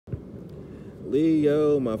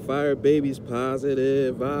Leo, my fire babies,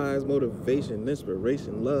 positive vibes, motivation,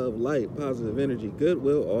 inspiration, love, light, positive energy,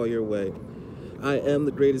 goodwill all your way. I am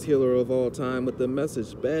the greatest healer of all time with the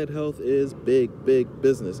message, bad health is big, big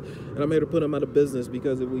business. And I'm here to put them out of business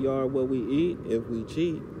because if we are what we eat, if we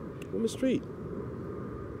cheat, we mistreat.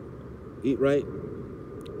 Eat right,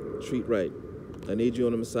 treat right. I need you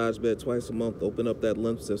on a massage bed twice a month. Open up that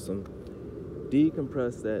lymph system.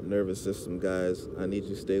 Decompress that nervous system, guys. I need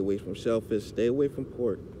you to stay away from shellfish. Stay away from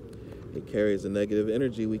pork. It carries a negative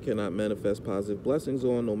energy we cannot manifest positive blessings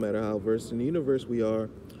on, no matter how versed in the universe we are.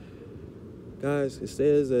 Guys, it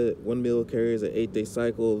says that one meal carries an 8-day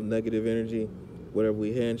cycle of negative energy. Whatever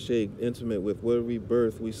we handshake, intimate with, whatever we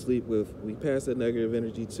birth, we sleep with, we pass that negative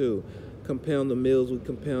energy too. Compound the meals, we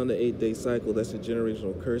compound the 8-day cycle. That's a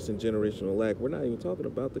generational curse and generational lack. We're not even talking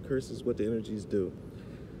about the curses, what the energies do.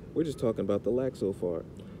 We're just talking about the lack so far.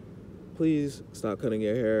 Please stop cutting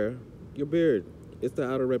your hair, your beard. It's the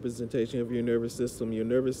outer representation of your nervous system. Your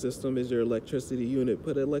nervous system is your electricity unit.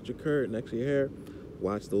 Put an electric current next to your hair.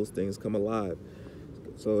 Watch those things come alive.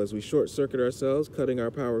 So as we short circuit ourselves, cutting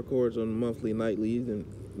our power cords on a monthly,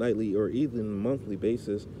 nightly, or even monthly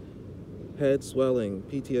basis, head swelling,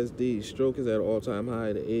 PTSD, stroke is at an all-time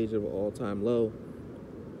high, the age of an all-time low.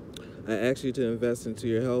 I ask you to invest into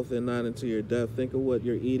your health and not into your death. Think of what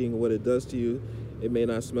you're eating, what it does to you. It may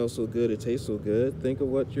not smell so good, it tastes so good. Think of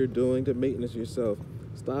what you're doing to maintenance yourself,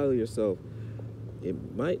 style yourself.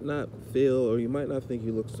 It might not feel, or you might not think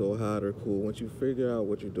you look so hot or cool once you figure out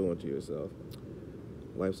what you're doing to yourself.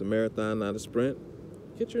 Life's a marathon, not a sprint.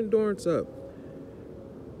 Get your endurance up.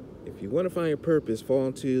 If you want to find your purpose, fall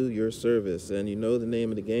into your service. And you know the name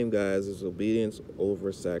of the game, guys, is obedience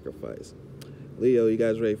over sacrifice. Leo, you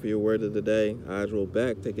guys ready for your word of the day? Eyes roll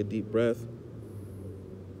back, take a deep breath.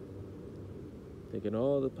 Taking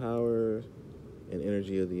all the power and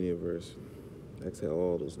energy of the universe. Exhale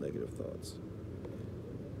all those negative thoughts.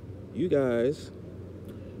 You guys,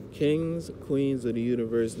 kings, queens of the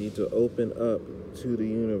universe, need to open up to the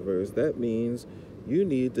universe. That means you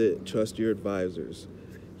need to trust your advisors.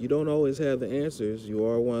 You don't always have the answers. You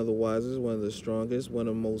are one of the wisest, one of the strongest, one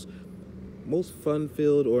of the most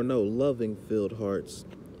fun-filled, or no, loving-filled hearts.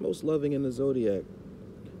 Most loving in the zodiac.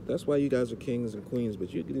 That's why you guys are kings and queens,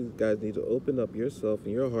 but you guys need to open up yourself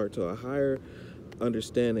and your heart to a higher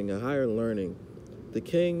understanding, a higher learning. The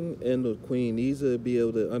king and the queen needs to be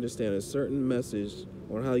able to understand a certain message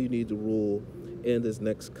on how you need to rule in this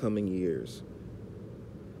next coming years.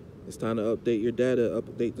 It's time to update your data,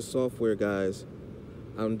 update the software, guys.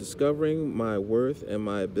 I'm discovering my worth and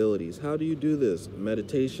my abilities. How do you do this?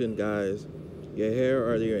 Meditation, guys. Your hair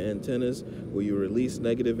are your antennas where you release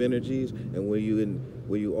negative energies and where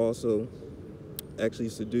you also actually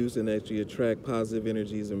seduce and actually attract positive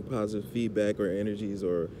energies and positive feedback or energies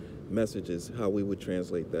or messages, how we would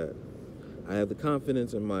translate that. I have the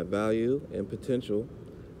confidence in my value and potential.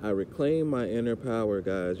 I reclaim my inner power,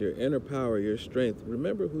 guys. Your inner power, your strength.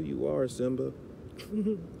 Remember who you are, Simba.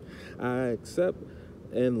 I accept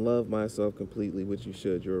and love myself completely, which you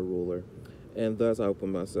should. You're a ruler. And thus I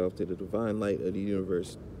open myself to the divine light of the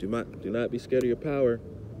universe. Do not be scared of your power,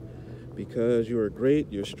 because you are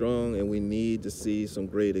great, you're strong, and we need to see some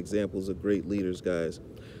great examples of great leaders, guys.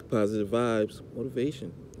 Positive vibes,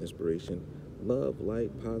 motivation, inspiration, love,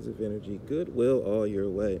 light, positive energy, goodwill all your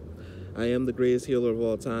way. I am the greatest healer of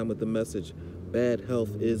all time with the message, bad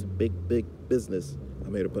health is big, big business.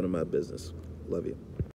 I'm here to put in my business. Love you.